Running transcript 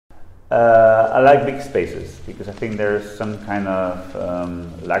I like big spaces because I think there's some kind of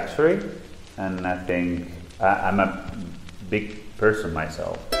luxury, and I think I'm a big person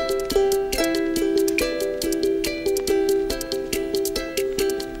myself.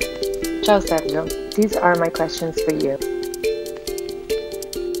 Ciao Sergio, these are my questions for you.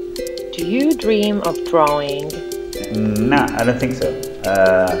 Do you dream of drawing? No, I don't think so.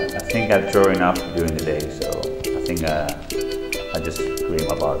 I think I draw enough during the day, so I think I just dream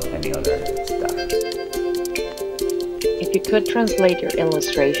about any other stuff. If you could translate your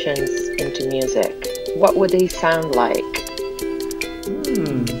illustrations into music, what would they sound like?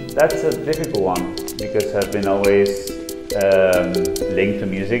 That's a difficult one because I've been always linked to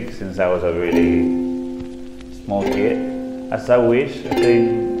music since I was a really small kid. As I wish, I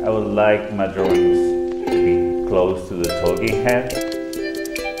think I would like my drawings to be close to the talking head.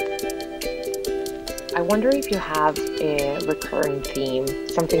 I wonder if you have a recurring theme,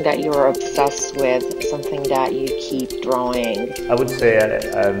 something that you're obsessed with, something that you keep drawing. I would say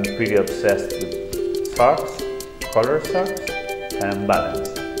I'm pretty obsessed with socks, color socks, and balance.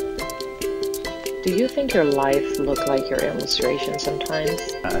 Do you think your life look like your illustration sometimes?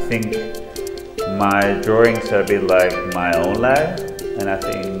 I think my drawings are a bit like my own life, and I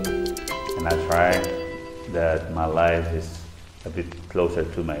try that my life is a bit closer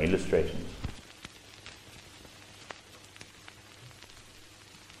to my illustrations.